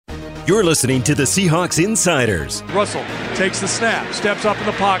You're listening to the Seahawks Insiders. Russell takes the snap, steps up in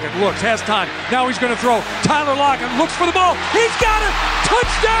the pocket, looks, has time. Now he's going to throw. Tyler Lockett looks for the ball. He's got it!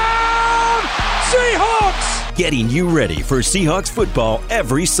 Touchdown! Seahawks! Getting you ready for Seahawks football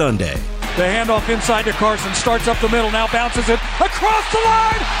every Sunday. The handoff inside to Carson, starts up the middle, now bounces it across the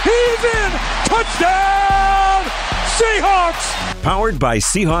line. He's in! Touchdown! Seahawks! Powered by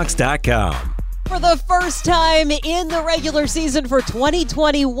Seahawks.com. For the first time in the regular season for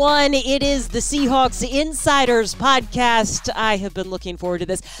 2021, it is the Seahawks Insiders podcast. I have been looking forward to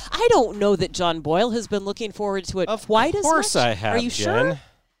this. I don't know that John Boyle has been looking forward to it quite as much. Of course I have, Are you Jen. sure?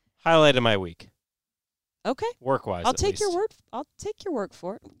 Highlight of my week. Okay. Work-wise, I'll take your word. I'll take your word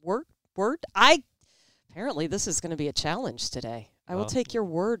for it. Word. Apparently, this is going to be a challenge today. I will take your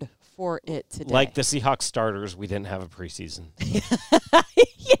word for it today. Like the Seahawks starters, we didn't have a preseason.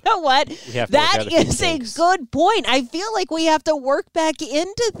 You know what? That is a good point. I feel like we have to work back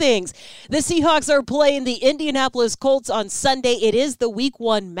into things. The Seahawks are playing the Indianapolis Colts on Sunday. It is the Week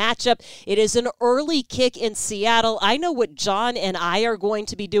 1 matchup. It is an early kick in Seattle. I know what John and I are going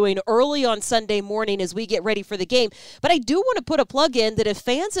to be doing early on Sunday morning as we get ready for the game. But I do want to put a plug in that if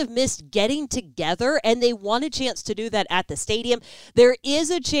fans have missed getting together and they want a chance to do that at the stadium, there is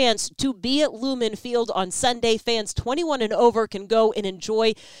a chance to be at Lumen Field on Sunday. Fans 21 and over can go and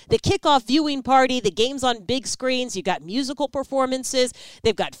enjoy the kickoff viewing party. The game's on big screens. You've got musical performances.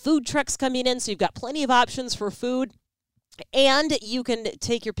 They've got food trucks coming in, so you've got plenty of options for food. And you can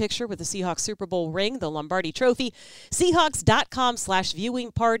take your picture with the Seahawks Super Bowl ring, the Lombardi Trophy.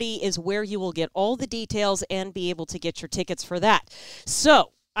 Seahawks.com/viewing party is where you will get all the details and be able to get your tickets for that.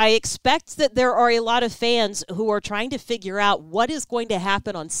 So I expect that there are a lot of fans who are trying to figure out what is going to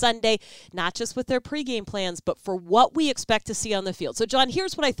happen on Sunday, not just with their pregame plans, but for what we expect to see on the field. So, John,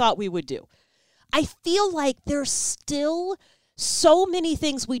 here's what I thought we would do. I feel like there's still so many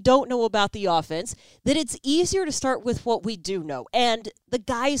things we don't know about the offense that it's easier to start with what we do know and the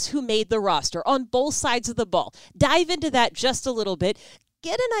guys who made the roster on both sides of the ball. Dive into that just a little bit.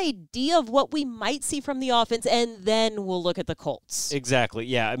 Get an idea of what we might see from the offense, and then we'll look at the Colts. Exactly.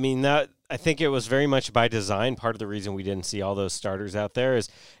 Yeah, I mean, I think it was very much by design. Part of the reason we didn't see all those starters out there is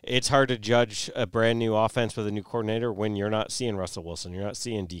it's hard to judge a brand new offense with a new coordinator when you're not seeing Russell Wilson, you're not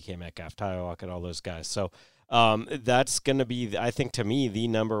seeing DK Metcalf, Tyler Lockett, all those guys. So that's going to be, I think, to me, the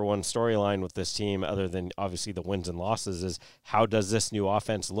number one storyline with this team, other than obviously the wins and losses, is how does this new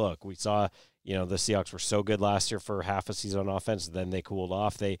offense look? We saw, the Seahawks were so good last year for half a season on offense, then they cooled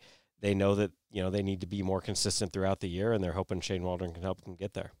off. They know that, they need to be more consistent throughout the year, and they're hoping Shane Waldron can help them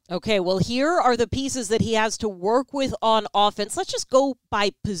get there. Okay, well, here are the pieces that he has to work with on offense. Let's just go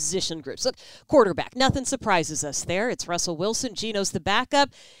by position groups. Look, quarterback, nothing surprises us there. It's Russell Wilson. Gino's the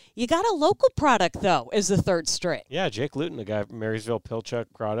backup. You got a local product, though, as the third string. Yeah, Jake Luton, the guy from Marysville Pilchuck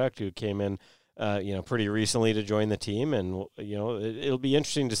product who came in pretty recently to join the team, and it'll be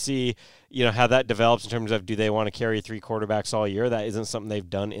interesting to see how that develops in terms of, do they want to carry 3 quarterbacks all year? That isn't something they've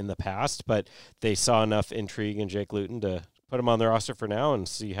done in the past, but they saw enough intrigue in Jake Luton to put him on their roster for now and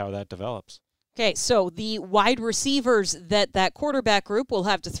see how that develops. Okay, so the wide receivers that quarterback group will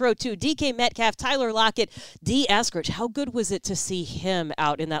have to throw to: DK Metcalf, Tyler Lockett, D. Eskridge. How good was it to see him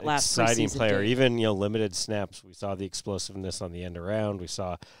out in that last exciting preseason player? game? Even limited snaps, we saw the explosiveness on the end around. We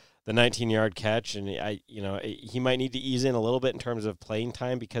saw the 19-yard catch, and he might need to ease in a little bit in terms of playing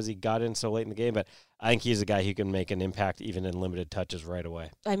time because he got in so late in the game, but I think he's a guy who can make an impact even in limited touches right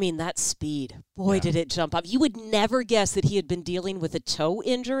away. I mean, that speed, boy, did it jump up. You would never guess that he had been dealing with a toe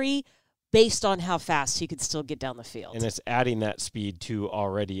injury based on how fast he could still get down the field. And it's adding that speed to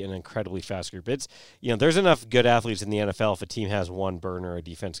already an incredibly fast group. It's, there's enough good athletes in the NFL. If a team has one burner, a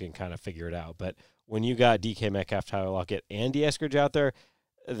defense can kind of figure it out. But when you got DK Metcalf, Tyler Lockett, and D. Eskridge out there,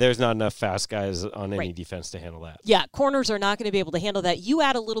 there's not enough fast guys on any defense to handle that. Yeah, corners are not going to be able to handle that. You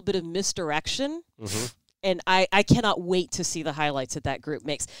add a little bit of misdirection, and I cannot wait to see the highlights that group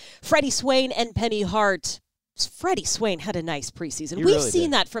makes. Freddie Swain and Penny Hart. Freddie Swain had a nice preseason. We've seen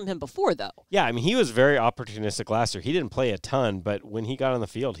that from him before, though. Yeah, I mean, he was very opportunistic last year. He didn't play a ton, but when he got on the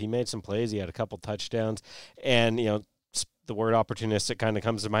field, he made some plays. He had a couple touchdowns, and, the word opportunistic kind of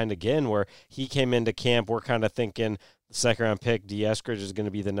comes to mind again, where he came into camp. We're kind of thinking the second-round pick, D. Eskridge, is going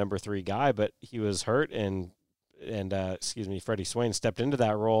to be the number 3 guy, but he was hurt, and Freddie Swain stepped into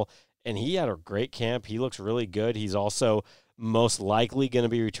that role, and he had a great camp. He looks really good. He's also most likely going to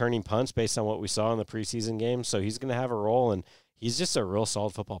be returning punts based on what we saw in the preseason game, so he's going to have a role, and he's just a real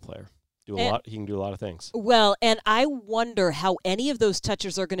solid football player. He can do a lot of things. Well, and I wonder how any of those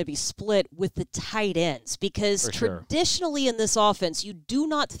touches are going to be split with the tight ends, because traditionally in this offense, you do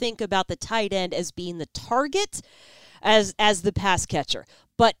not think about the tight end as being the target as the pass catcher.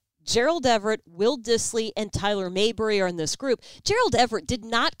 But Gerald Everett, Will Dissly, and Tyler Mayberry are in this group. Gerald Everett did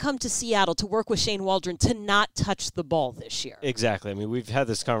not come to Seattle to work with Shane Waldron to not touch the ball this year. Exactly. I mean, we've had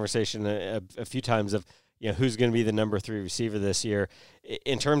this conversation a few times of, who's going to be the number 3 receiver this year.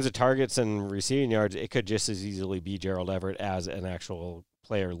 In terms of targets and receiving yards, it could just as easily be Gerald Everett as an actual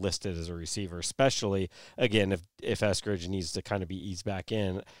player listed as a receiver, especially, again, if Eskridge needs to kind of be eased back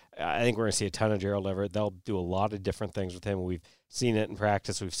in. I think we're going to see a ton of Gerald Everett. They'll do a lot of different things with him. We've seen it in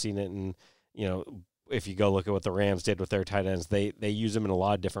practice. We've seen it in, if you go look at what the Rams did with their tight ends, they use them in a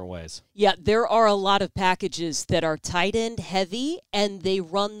lot of different ways. Yeah, there are a lot of packages that are tight end heavy, and they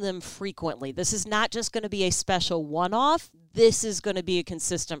run them frequently. This is not just going to be a special one-off. This is going to be a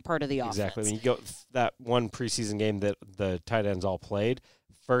consistent part of the offense. Exactly. When you go that one preseason game that the tight ends all played,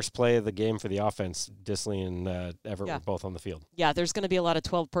 first play of the game for the offense, Dissly and Everett were both on the field. Yeah, there's going to be a lot of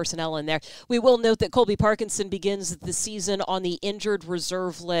 12 personnel in there. We will note that Colby Parkinson begins the season on the injured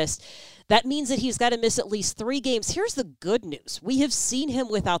reserve list. That means that he's got to miss at least 3 games. Here's the good news. We have seen him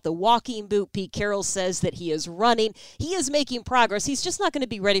without the walking boot. Pete Carroll says that he is running. He is making progress. He's just not going to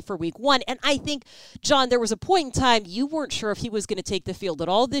be ready for week 1. And I think, John, there was a point in time you weren't sure if he was going to take the field at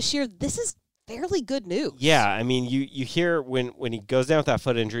all this year. This is fairly good news. Yeah, I mean, you hear when he goes down with that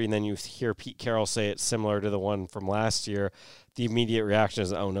foot injury and then you hear Pete Carroll say it's similar to the one from last year, the immediate reaction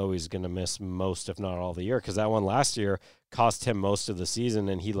is, oh, no, he's going to miss most, if not all, the year, because that one last year cost him most of the season,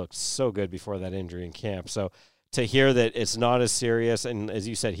 and he looked so good before that injury in camp. So to hear that it's not as serious, and as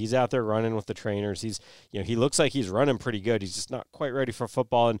you said, he's out there running with the trainers. He's, he looks like he's running pretty good. He's just not quite ready for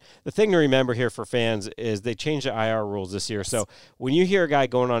football. And the thing to remember here for fans is they changed the IR rules this year. So when you hear a guy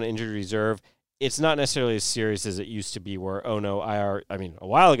going on injured reserve, it's not necessarily as serious as it used to be where, oh, no, IR, I mean, a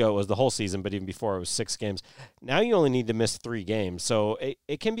while ago it was the whole season, but even before it was 6 games. Now you only need to miss 3 games. So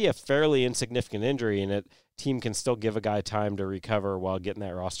it can be a fairly insignificant injury, and team can still give a guy time to recover while getting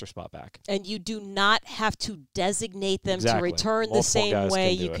that roster spot back. And you do not have to designate them to return multiple the same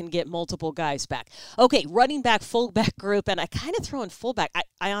way. You can get multiple guys back. Okay, running back, fullback group, and I kind of throw in fullback.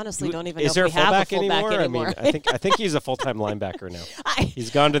 I honestly don't even know if we have a fullback anymore. I mean, I think he's a full-time linebacker now.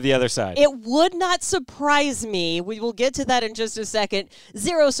 He's gone to the other side. It would not surprise me. We will get to that in just a second.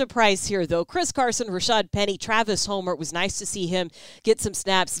 Zero surprise here, though. Chris Carson, Rashad Penny, Travis Homer. It was nice to see him get some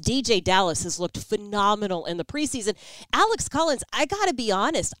snaps. DJ Dallas has looked phenomenal in the preseason. Alex Collins, I got to be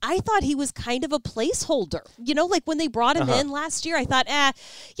honest, I thought he was kind of a placeholder. Like when they brought him in last year, I thought,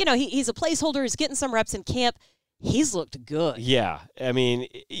 he's a placeholder. He's getting some reps in camp. He's looked good. Yeah. I mean,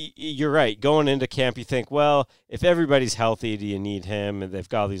 you're right. Going into camp, you think, well, if everybody's healthy, do you need him? And they've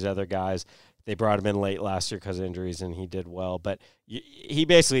got all these other guys. They brought him in late last year because of injuries, and he did well. But he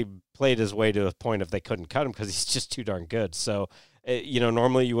basically played his way to a point if they couldn't cut him because he's just too darn good. So,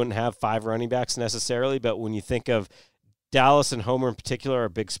 normally you wouldn't have 5 running backs necessarily, but when you think of Dallas and Homer in particular are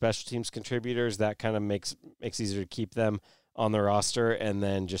big special teams contributors, that kind of makes easier to keep them on the roster, and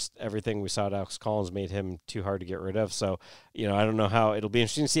then just everything we saw at Alex Collins made him too hard to get rid of. So, I don't know how it'll be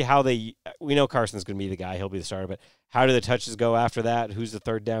interesting to see how we know Carson's going to be the guy. He'll be the starter, but how do the touches go after that? Who's the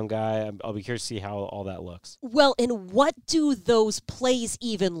third down guy? I'll be curious to see how all that looks. Well, and what do those plays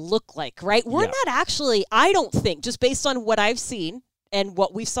even look like, right? We're not actually, I don't think, just based on what I've seen and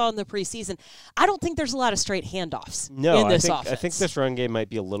what we saw in the preseason, I don't think there's a lot of straight handoffs in this offense. I think this run game might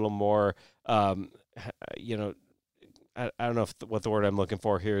be a little more, I don't know what the word I'm looking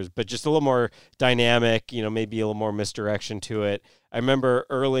for here is, but just a little more dynamic, maybe a little more misdirection to it. I remember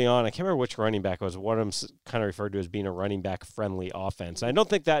early on, I can't remember which running back it was, one of them kind of referred to as being a running back-friendly offense. And I don't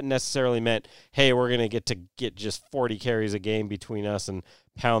think that necessarily meant, hey, we're going to get just 40 carries a game between us and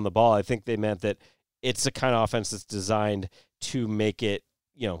pound the ball. I think they meant that it's the kind of offense that's designed to make it,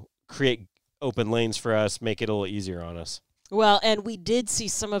 create open lanes for us, make it a little easier on us. Well, and we did see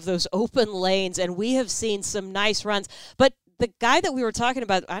some of those open lanes, and we have seen some nice runs. But the guy that we were talking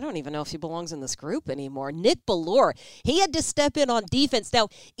about, I don't even know if he belongs in this group anymore, Nick Bellore, he had to step in on defense. Now,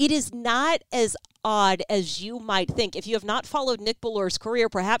 it is not as odd as you might think. If you have not followed Nick Bellore's career,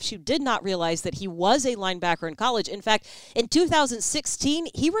 perhaps you did not realize that he was a linebacker in college. In fact, in 2016,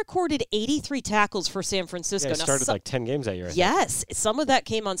 he recorded 83 tackles for San Francisco. Yeah, he started like 10 games that year. Yes. Some of that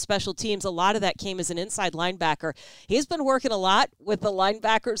came on special teams. A lot of that came as an inside linebacker. He's been working a lot with the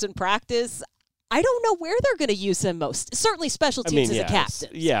linebackers in practice. I don't know where they're going to use him most. Certainly special teams as a captain.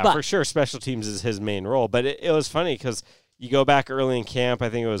 Yeah, for sure special teams is his main role. But it was funny because you go back early in camp, I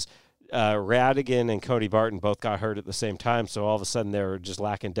think it was Radigan and Cody Barton both got hurt at the same time, so all of a sudden they were just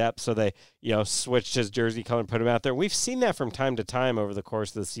lacking depth. So they, switched his jersey color and put him out there. We've seen that from time to time over the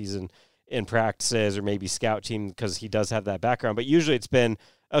course of the season in practices or maybe scout team because he does have that background. But usually it's been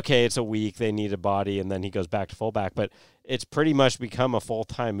okay, it's a week, they need a body, and then he goes back to fullback. But it's pretty much become a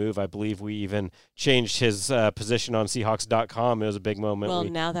full-time move. I believe we even changed his position on Seahawks.com. It was a big moment. Well,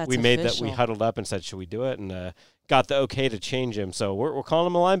 now that's official. made that. We huddled up and said, should we do it? And got the okay to change him. So we're calling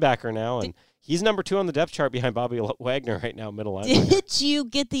him a linebacker now, and he's number 2 on the depth chart behind Bobby Wagner right now, middle linebacker. Did you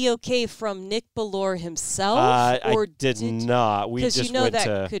get the okay from Nick Bellore himself? I did not. We just because you know went that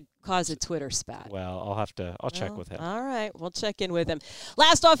to, could cause a Twitter spat. Well, I'll check with him. All right, we'll check in with him.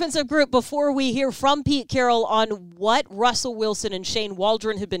 Last offensive group before we hear from Pete Carroll on what Russell Wilson and Shane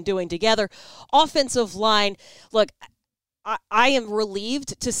Waldron have been doing together. Offensive line, look, I am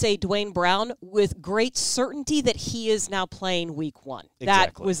relieved to say Dwayne Brown with great certainty that he is now playing week 1.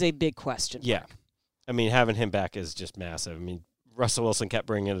 Exactly. That was a big question. Yeah. I mean, having him back is just massive. I mean, Russell Wilson kept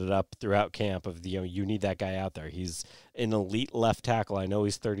bringing it up throughout camp of, you need that guy out there. He's an elite left tackle. I know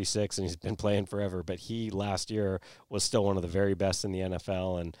he's 36 and he's been playing forever, but he last year was still one of the very best in the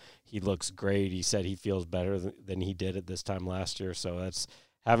NFL, and he looks great. He said he feels better than he did at this time last year, so that's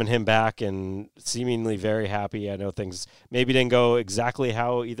having him back and seemingly very happy. I know things maybe didn't go exactly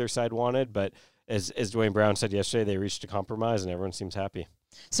how either side wanted, but as Dwayne Brown said yesterday, they reached a compromise and everyone seems happy.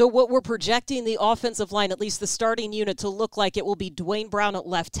 So what we're projecting the offensive line, at least the starting unit, to look like, it will be Dwayne Brown at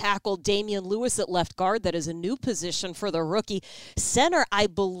left tackle, Damian Lewis at left guard. That is a new position for the rookie. Center, I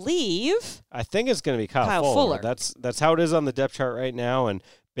think it's going to be Kyle Fuller. That's how it is on the depth chart right now, and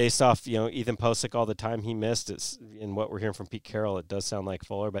based off, Ethan Posick, all the time he missed, it's in what we're hearing from Pete Carroll, it does sound like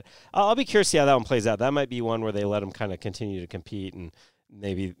Fuller. But I'll be curious to see how that one plays out. That might be one where they let him kind of continue to compete, and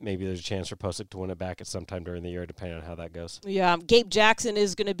maybe there's a chance for Posick to win it back at some time during the year, depending on how that goes. Yeah, Gabe Jackson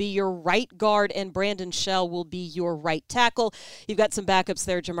is going to be your right guard, and Brandon Shell will be your right tackle. You've got some backups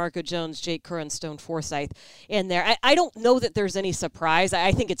there, Jamarco Jones, Jake Kerr, and Stone Forsythe in there. I don't know that there's any surprise.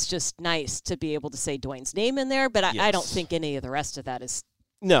 I think it's just nice to be able to say Dwayne's name in there, but I don't think any of the rest of that is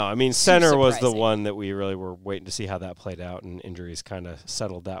No, I mean, center was the one that we really were waiting to see how that played out, and injuries kind of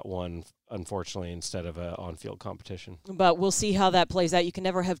settled that one, unfortunately, instead of an on-field competition. But we'll see how that plays out. You can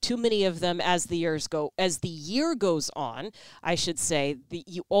never have too many of them as the year goes on, I should say.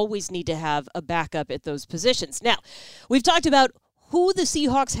 You always need to have a backup at those positions. Now, we've talked about who the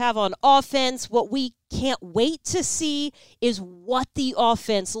Seahawks have on offense. What we can't wait to see is what the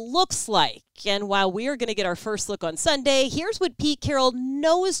offense looks like. And while we are going to get our first look on Sunday, here's what Pete Carroll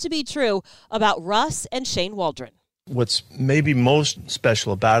knows to be true about Russ and Shane Waldron. What's maybe most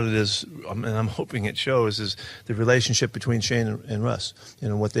special about it is, and I'm hoping it shows, is the relationship between Shane and Russ.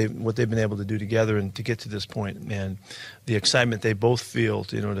 What they've been able to do together and to get to this point, and the excitement they both feel,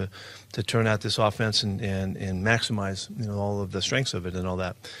 to turn out this offense and maximize, all of the strengths of it and all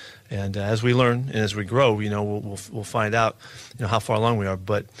that. And as we learn and as we grow, we'll find out, how far along we are.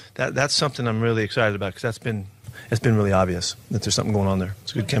 But that's something I'm really excited about, because it's been really obvious that there's something going on there.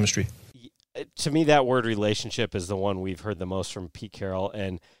 It's good chemistry. To me, that word relationship is the one we've heard the most from Pete Carroll.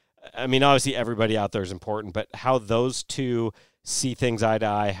 And, I mean, obviously everybody out there is important, but how those two see things eye to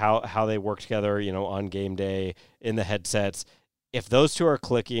eye, how they work together, on game day, in the headsets, if those two are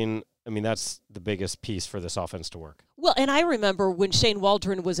clicking, I mean, that's the biggest piece for this offense to work. Well, and I remember when Shane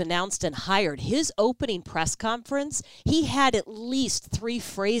Waldron was announced and hired, his opening press conference, he had at least 3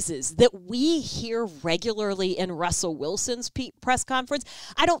 phrases that we hear regularly in Russell Wilson's press conference.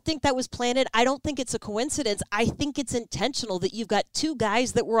 I don't think that was planted. I don't think it's a coincidence. I think it's intentional that you've got 2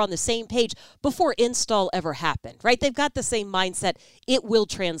 guys that were on the same page before install ever happened, right? They've got the same mindset. It will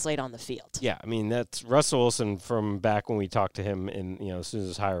translate on the field. Yeah, I mean, that's Russell Wilson from back when we talked to him as soon as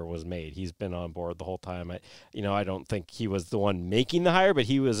his hire was made. He's been on board the whole time. I don't think he was the one making the hire, but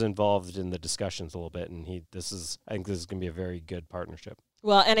he was involved in the discussions a little bit, and I think this is going to be a very good partnership.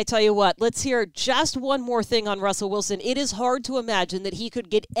 Well, and I tell you what, let's hear just one more thing on Russell Wilson. It is hard to imagine that he could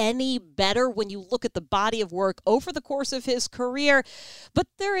get any better when you look at the body of work over the course of his career, but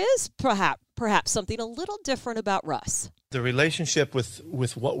there is perhaps something a little different about Russ. The relationship with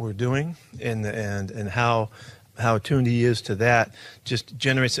what we're doing and how attuned he is to that just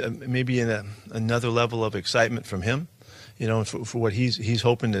generates maybe another level of excitement from him, for what he's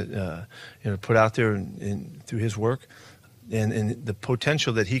hoping to put out there through his work, and the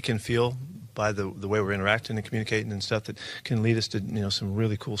potential that he can feel by the way we're interacting and communicating and stuff that can lead us to some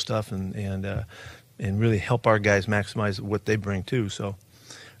really cool stuff and really help our guys maximize what they bring too. So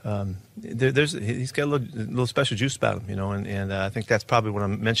he's got a little special juice about him, and I think that's probably what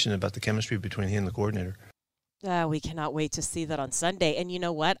I'm mentioning about the chemistry between he and the coordinator. We cannot wait to see that on Sunday. And you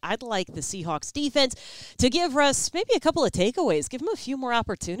know what? I'd like the Seahawks defense to give Russ maybe a couple of takeaways, give him a few more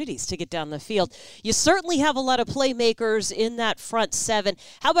opportunities to get down the field. You certainly have a lot of playmakers in that front 7.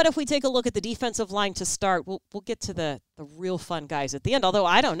 How about if we take a look at the defensive line to start? We'll get to the the real fun guys at the end. Although,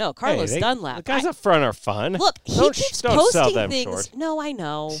 I don't know. Carlos Dunlap. The guys up front are fun. Look, he keeps posting things. Short. No, I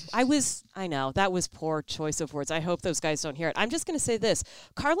know. I know. That was poor choice of words. I hope those guys don't hear it. I'm just going to say this.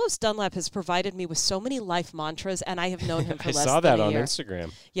 Carlos Dunlap has provided me with so many life mantras, and I have known him for less than a year. I saw that on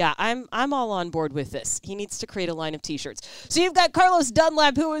Instagram. Yeah, I'm all on board with this. He needs to create a line of T-shirts. So you've got Carlos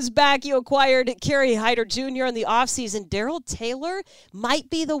Dunlap, who is back. You acquired Kerry Hyder Jr. in the offseason. Darrell Taylor might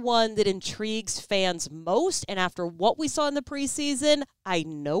be the one that intrigues fans most, and after what we saw in the preseason, I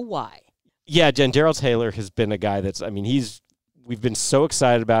know why. Yeah, Jen, Darrell Taylor has been a guy that's, we've been so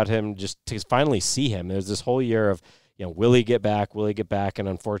excited about him just to finally see him. There's this whole year of, will he get back? Will he get back? And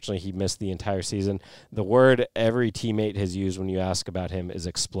unfortunately, he missed the entire season. The word every teammate has used when you ask about him is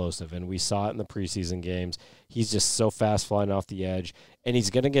explosive, and we saw it in the preseason games. He's just so fast flying off the edge, and he's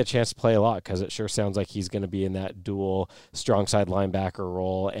going to get a chance to play a lot because it sure sounds like he's going to be in that dual strong side linebacker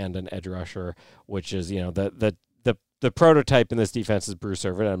role and an edge rusher, which is, the prototype in this defense is Bruce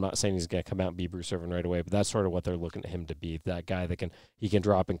Irvin. I'm not saying he's going to come out and be Bruce Irvin right away, but that's sort of what they're looking at him to be, that guy that he can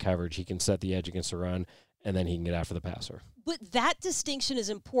drop in coverage, he can set the edge against the run, and then he can get after the passer. But that distinction is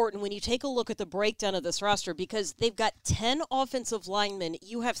important when you take a look at the breakdown of this roster because they've got 10 offensive linemen.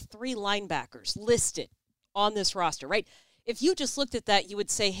 You have 3 linebackers listed on this roster, right? If you just looked at that, you would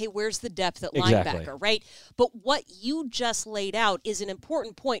say, hey, where's the depth at linebacker, right? But what you just laid out is an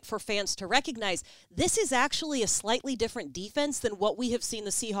important point for fans to recognize. This is actually a slightly different defense than what we have seen the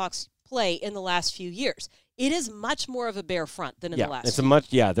Seahawks play in the last few years. It is much more of a bare front than in the last.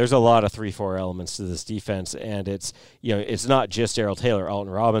 There's a lot of 3-4 elements to this defense, and it's it's not just Darrell Taylor,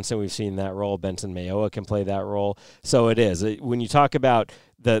 Alton Robinson. We've seen that role. Benson Mayowa can play that role. So it is when you talk about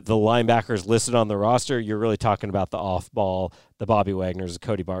the linebackers listed on the roster, you're really talking about the off ball, the Bobby Wagners, the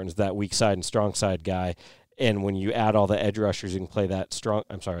Cody Bartons, that weak side and strong side guy. And when you add all the edge rushers, you can play that strong.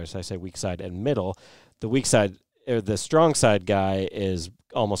 I'm sorry, I say weak side and middle. The weak side, or the strong side guy is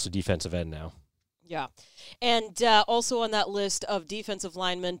almost a defensive end now. Yeah. And also on that list of defensive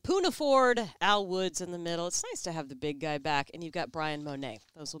linemen, Poona Ford, Al Woods in the middle. It's nice to have the big guy back. And you've got Brian Monet.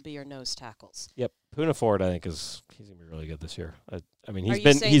 Those will be your nose tackles. Yep. Poona Ford, I think, he's going to be really good this year.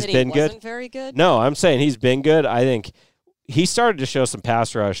 He's been good. Wasn't very good? No, I'm saying he's been good. I think he started to show some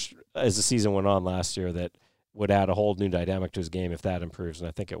pass rush as the season went on last year that would add a whole new dynamic to his game if that improves, and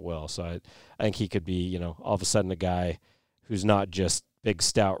I think it will. So I think he could be, all of a sudden a guy who's not just big,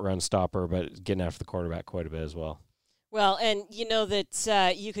 stout run stopper, but getting after the quarterback quite a bit as well. Well, and you know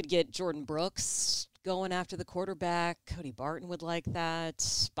that you could get Jordan Brooks going after the quarterback. Cody Barton would like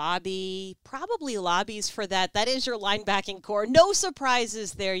that. Bobby, probably lobbies for that. That is your linebacking core. No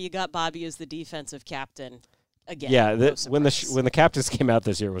surprises there. You got Bobby as the defensive captain. Again, yeah, when the captains came out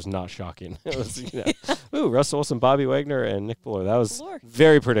this year, it was not shocking. It was, Russell Wilson, Bobby Wagner, and Nick Bellore. That was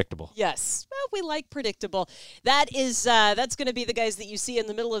very predictable. Yes, well, we like predictable. That's going to be the guys that you see in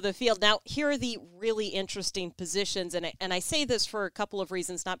the middle of the field. Now, here are the really interesting positions, and I say this for a couple of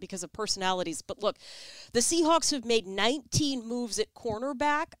reasons, not because of personalities, but look, the Seahawks have made 19 moves at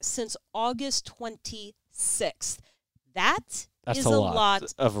cornerback since August 26th. That's a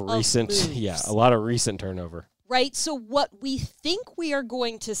lot of recent moves. Yeah, a lot of recent turnover. Right, so what we think we are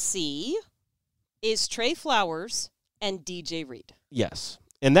going to see is Trey Flowers and DJ Reed. Yes,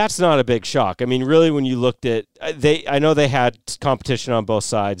 and that's not a big shock. I mean, really, when you looked at I know they had competition on both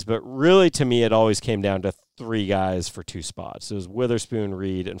sides, but really, to me, it always came down to 3 guys for 2 spots. It was Witherspoon,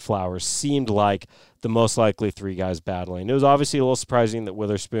 Reed, and Flowers seemed like the most likely 3 guys battling. It was obviously a little surprising that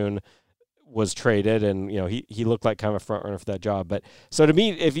Witherspoon was traded, and he looked like kind of a front runner for that job. But so to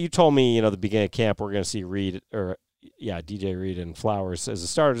me, if you told me the beginning of camp we're going to see DJ Reed and Flowers as the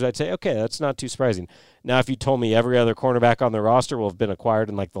starters, I'd say okay, that's not too surprising. Now if you told me every other cornerback on the roster will have been acquired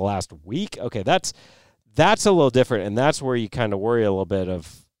in like the last week, okay, that's a little different, and that's where you kind of worry a little bit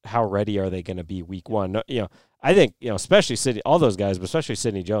of how ready are they going to be week one. I think especially Sidney, all those guys, but especially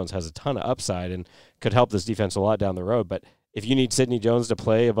Sidney Jones has a ton of upside and could help this defense a lot down the road. But if you need Sidney Jones to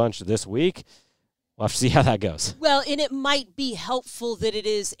play a bunch this week, we'll have to see how that goes. Well, and it might be helpful that it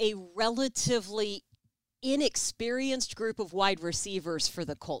is a relatively inexperienced group of wide receivers for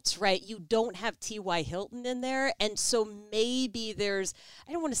the Colts, right? You don't have T.Y. Hilton in there, and so maybe there's,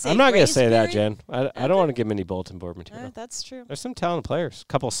 I don't want to say I'm not going to say that, Jen. I don't want to give him any bulletin board material. That's true. There's some talented players. A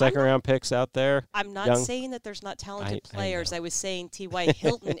couple second-round picks out there. I'm not saying that there's not talented players. I was saying T.Y.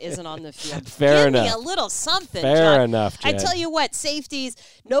 Hilton isn't on the field. Fair enough. Give me a little something, Fair John. enough, Jen. I tell you what, safeties,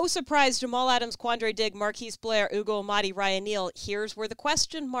 no surprise, Jamal Adams, Quandre Digg, Marquise Blair, Ugo Amadi, Ryan Neal. Here's where the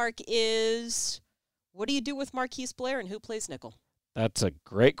question mark is, what do you do with Marquise Blair and who plays nickel? That's a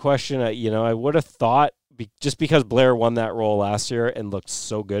great question. I would have thought just because Blair won that role last year and looked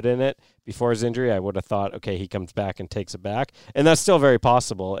so good in it before his injury, I would have thought, okay, he comes back and takes it back. And that's still very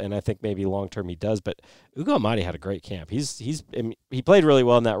possible, and I think maybe long-term he does. But Ugo Amadi had a great camp. He played really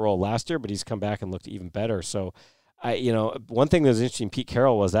well in that role last year, but he's come back and looked even better. So, one thing that was interesting, Pete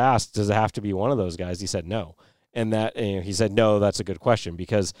Carroll was asked, does it have to be one of those guys? He said no. And that he said, no, that's a good question,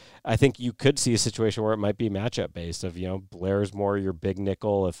 because I think you could see a situation where it might be matchup based of, Blair's more your big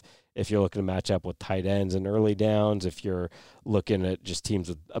nickel if you're looking to match up with tight ends and early downs, if you're looking at just teams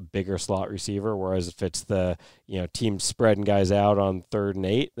with a bigger slot receiver, whereas if it's the, team spreading guys out on 3rd and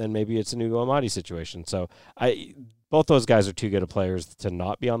 8, then maybe it's an Ugo Amadi situation. So both those guys are too good of players to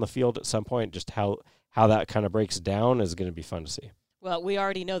not be on the field at some point. Just how that kind of breaks down is going to be fun to see. Well, we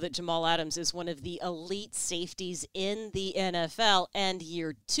already know that Jamal Adams is one of the elite safeties in the NFL, and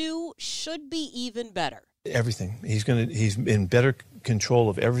year 2 should be even better. Everything. He's in better control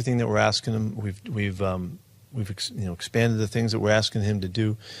of everything that we're asking him. We've expanded the things that we're asking him to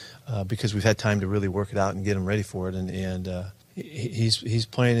do because we've had time to really work it out and get him ready for it. And he's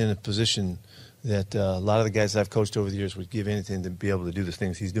playing in a position that a lot of the guys I've coached over the years would give anything to be able to do the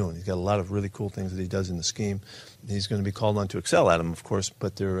things he's doing. He's got a lot of really cool things that he does in the scheme. He's going to be called on to excel at them, of course,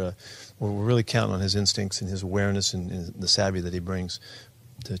 but we're really counting on his instincts and his awareness and the savvy that he brings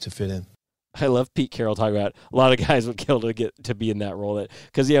to fit in. I love Pete Carroll talking about a lot of guys would kill to get to be in that role.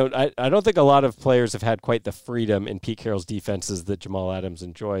 Because, I don't think a lot of players have had quite the freedom in Pete Carroll's defenses that Jamal Adams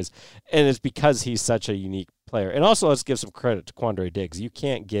enjoys. And it's because he's such a unique player. And also, let's give some credit to Quandre Diggs. You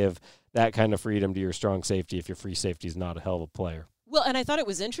can't give that kind of freedom to your strong safety if your free safety is not a hell of a player. Well, and I thought it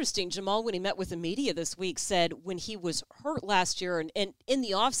was interesting. Jamal, when he met with the media this week, said when he was hurt last year and in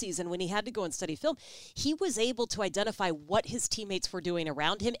the offseason when he had to go and study film, he was able to identify what his teammates were doing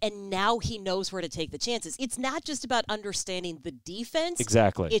around him, and now he knows where to take the chances. It's not just about understanding the defense.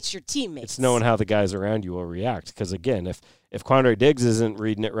 Exactly. It's your teammates. It's knowing how the guys around you will react. Because, again, if Quandre Diggs isn't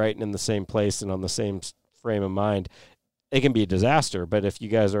reading it right and in the same place and on the same frame of mind, it can be a disaster. But if you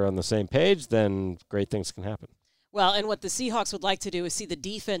guys are on the same page, then great things can happen. Well, and what the Seahawks would like to do is see the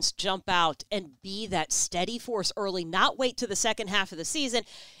defense jump out and be that steady force early, not wait to the second half of the season.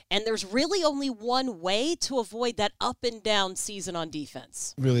 And there's really only one way to avoid that up and down season on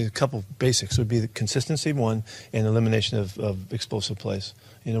defense. Really, a couple basics would be the consistency, one, and elimination of explosive plays.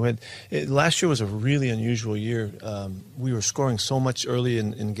 Last year was a really unusual year. We were scoring so much early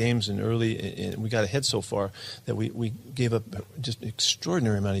in games and we got ahead so far that we gave up just an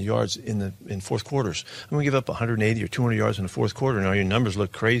extraordinary amount of yards in fourth quarters. And we gave up 180 or 200 yards in the fourth quarter. Now your numbers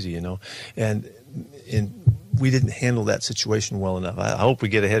look crazy, and we didn't handle that situation well enough. I hope we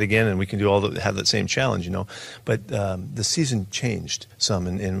get ahead again and we can have that same challenge, But the season changed some,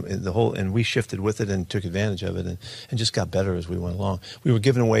 and we shifted with it and took advantage of it, and just got better as we went along. We were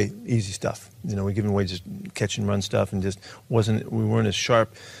giving away easy stuff, we were giving away just catch and run stuff, and we weren't as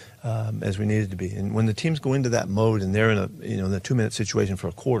sharp as we needed to be. And when the teams go into that mode and they're in a 2-minute situation for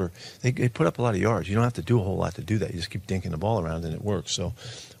a quarter, they put up a lot of yards. You don't have to do a whole lot to do that. You just keep dinking the ball around and it works. So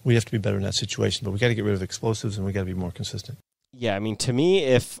we have to be better in that situation, but we got to get rid of explosives and we got to be more consistent. Yeah, I mean, to me,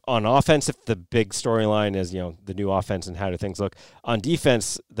 if on offense, if the big storyline is, the new offense and how do things look, on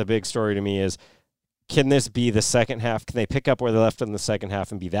defense, the big story to me is, can this be the second half? Can they pick up where they left in the second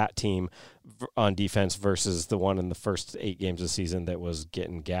half and be that team on defense versus the one in the first 8 games of the season that was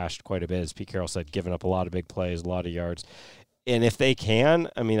getting gashed quite a bit, as Pete Carroll said, giving up a lot of big plays, a lot of yards. And if they can,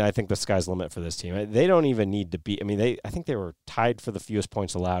 I think the sky's the limit for this team. They don't even need to be. I think they were tied for the fewest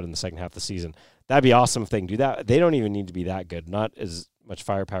points allowed in the second half of the season. That'd be awesome if they can do that. They don't even need to be that good. Not as much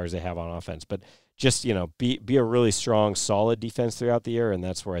firepower as they have on offense, but just be a really strong, solid defense throughout the year, and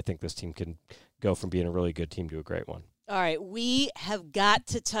that's where I think this team can go from being a really good team to a great one. All right, we have got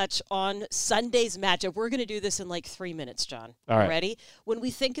to touch on Sunday's matchup. We're going to do this in like 3 minutes, John. All right. Ready? When we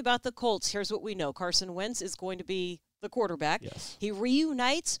think about the Colts, here's what we know. Carson Wentz is going to be the quarterback. Yes. He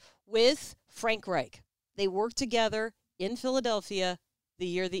reunites with Frank Reich. They worked together in Philadelphia the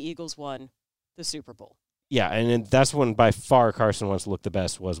year the Eagles won the Super Bowl. Yeah, and that's when by far Carson Wentz looked the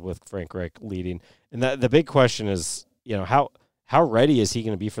best, was with Frank Reich leading. And the big question is, how ready is he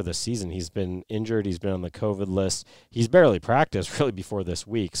going to be for this season? He's been injured. He's been on the COVID list. He's barely practiced really before this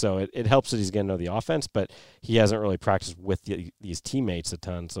week. So it helps that he's getting to know the offense, but he hasn't really practiced with these teammates a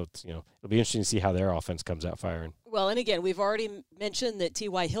ton. So it'll be interesting to see how their offense comes out firing. Well, and again, we've already mentioned that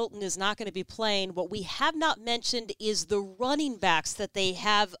T.Y. Hilton is not going to be playing. What we have not mentioned is the running backs that they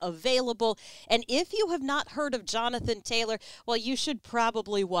have available. And if you have not heard of Jonathan Taylor, well, you should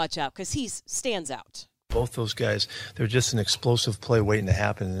probably watch out because he stands out. Both those guys, they're just an explosive play waiting to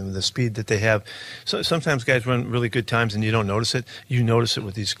happen. And the speed that they have, so sometimes guys run really good times and you don't notice it. You notice it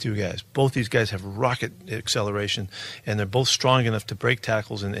with these two guys. Both these guys have rocket acceleration, and they're both strong enough to break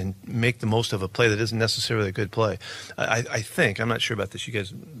tackles and make the most of a play that isn't necessarily a good play. I think, I'm not sure about this, you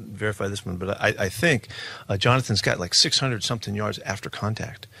guys verify this one, but I think Jonathan's got like 600-something yards after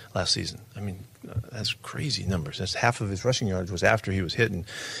contact last season. I mean, that's crazy numbers. That's half of his rushing yards was after he was hit and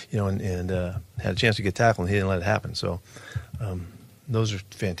had a chance to get tackled, and he didn't let it happen. So those are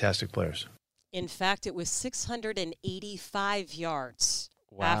fantastic players. In fact, it was 685 yards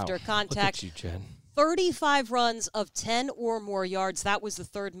after contact. Look at you, Jen. 35 runs of 10 or more yards. That was the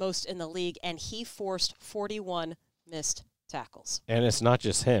third most in the league, and he forced 41 missed tackles. And it's not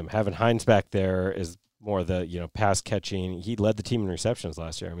just him. Having Hines back there is more the pass catching. He led the team in receptions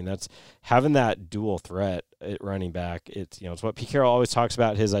last year. I mean, that's having that dual threat at running back. It's it's what Pete Carroll always talks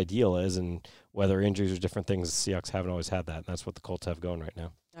about his ideal is, and whether injuries or different things, the Seahawks haven't always had that, and that's what the Colts have going right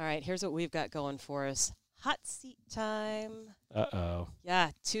now. All right, here's what we've got going for us. Hot seat time. Uh-oh.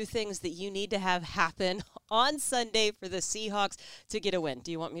 Yeah, two things that you need to have happen on Sunday for the Seahawks to get a win.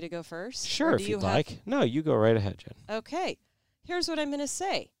 Do you want me to go first? Sure, if you'd like. No, you go right ahead, Jen. Okay. Here's what I'm going to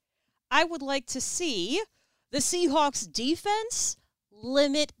say. I would like to see the Seahawks defense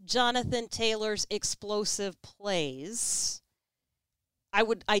limit Jonathan Taylor's explosive plays. I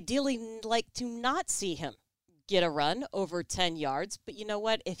would ideally like to not see him get a run over 10 yards. But you know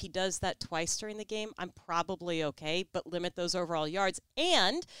what? If he does that twice during the game, I'm probably okay. But limit those overall yards.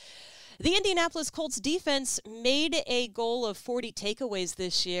 And the Indianapolis Colts defense made a goal of 40 takeaways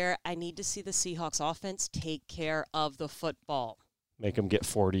this year. I need to see the Seahawks offense take care of the football. Make them get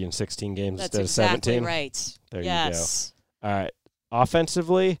 40 in 16 games That's instead of exactly 17. Right. There Yes. you go. All right.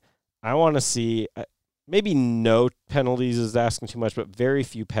 Offensively, I want to see maybe no penalties is asking too much, but very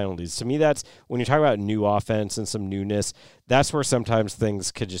few penalties. To me, that's when you're talking about new offense and some newness, that's where sometimes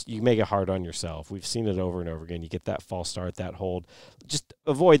things could you make it hard on yourself. We've seen it over and over again. You get that false start, that hold. Just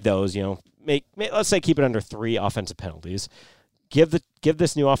avoid those, let's say keep it under 3 offensive penalties. Give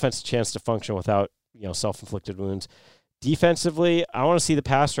this new offense a chance to function without, self-inflicted wounds. Defensively, I want to see the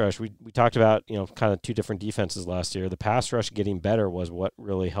pass rush. We talked about, kind of 2 different defenses last year. The pass rush getting better was what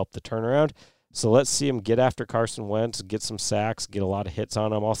really helped the turnaround. So let's see him get after Carson Wentz, get some sacks, get a lot of hits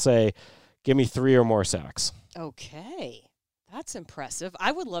on him. I'll say give me 3 or more sacks. Okay. That's impressive.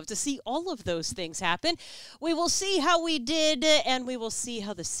 I would love to see all of those things happen. We will see how we did, and we will see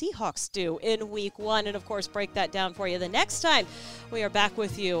how the Seahawks do in Week 1, and, of course, break that down for you the next time we are back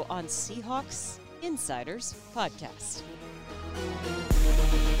with you on Seahawks Insiders Podcast.